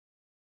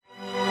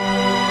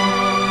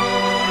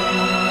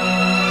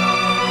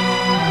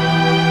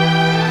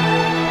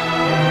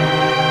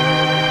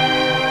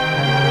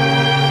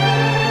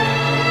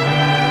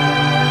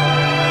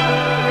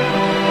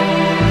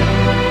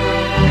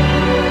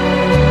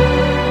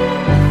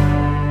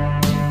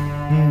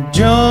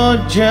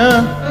Georgia,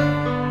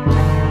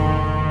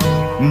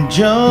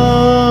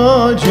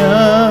 Georgia,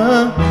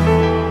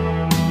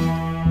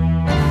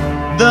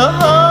 the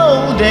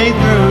whole day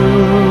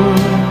through.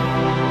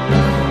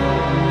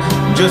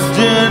 Just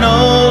an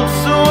old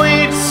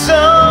sweet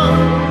song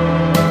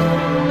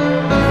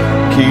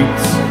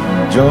keeps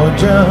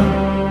Georgia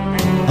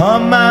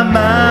on my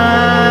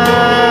mind.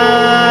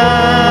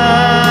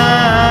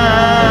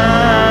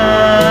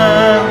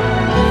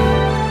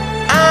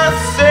 I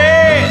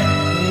said,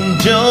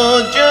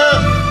 Georgia,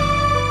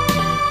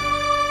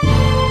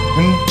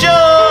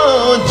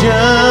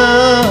 Georgia,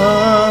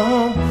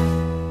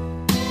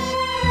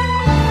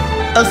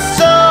 a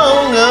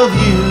song of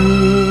you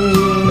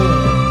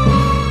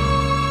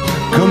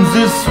comes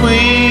as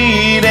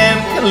sweet and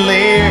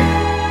clear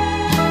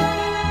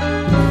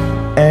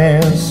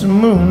as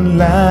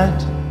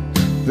moonlight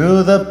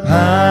through the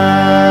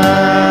pine.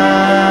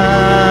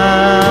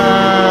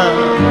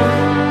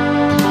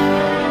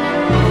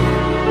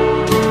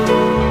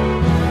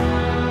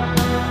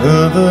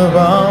 Other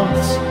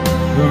arms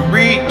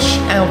reach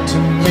out to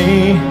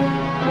me,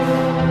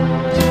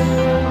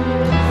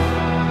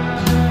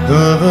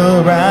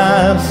 other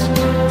eyes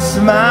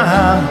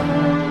smile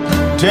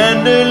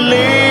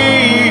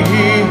tenderly,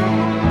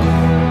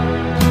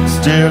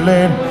 still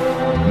in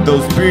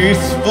those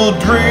peaceful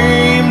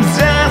dreams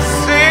I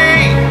see.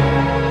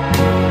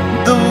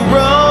 The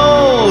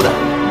road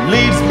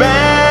leads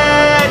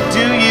back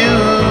to you.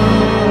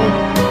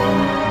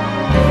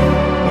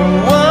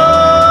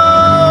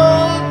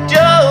 Whoa,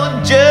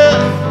 Georgia,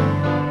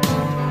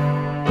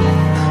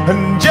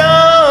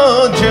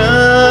 Georgia,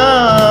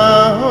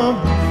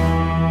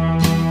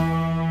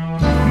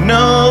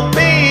 no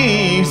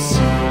peace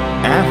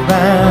I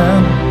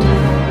find,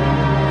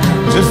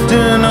 just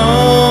an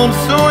old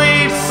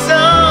sweet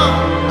song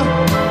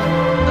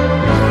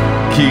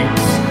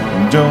keeps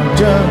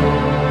Georgia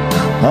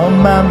on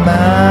my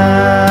mind.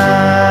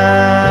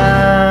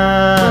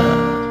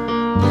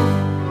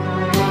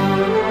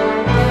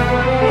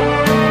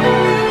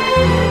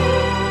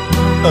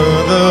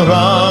 Other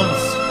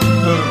arms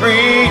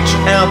reach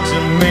out to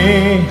me,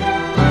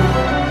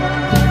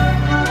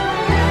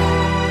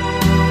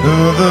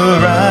 other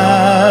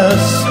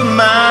eyes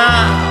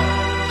smile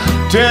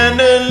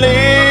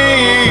tenderly,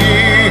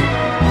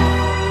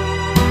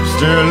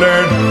 still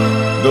in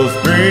those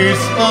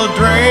peaceful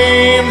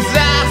dreams I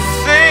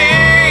see.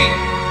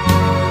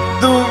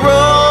 The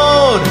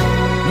road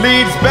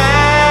leads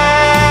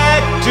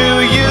back to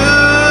you.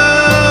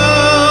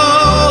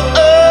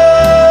 Oh,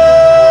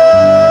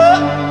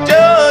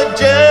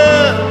 Georgia,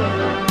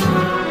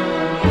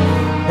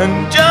 and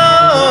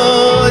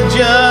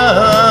Georgia,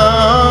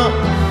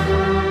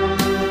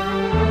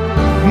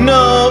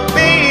 no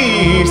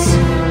peace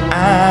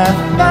I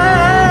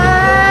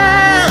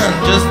find,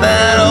 just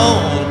that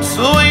old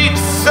sweet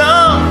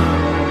song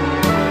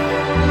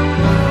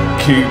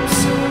keeps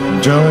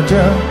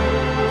Georgia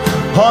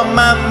on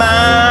my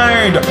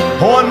mind,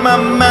 on my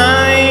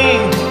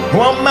mind,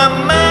 on my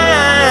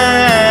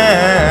mind.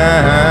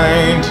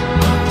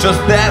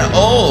 Just that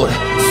old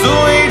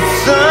sweet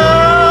song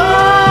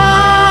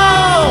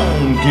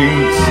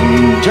keeps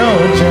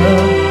Georgia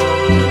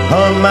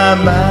on my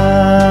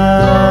mind.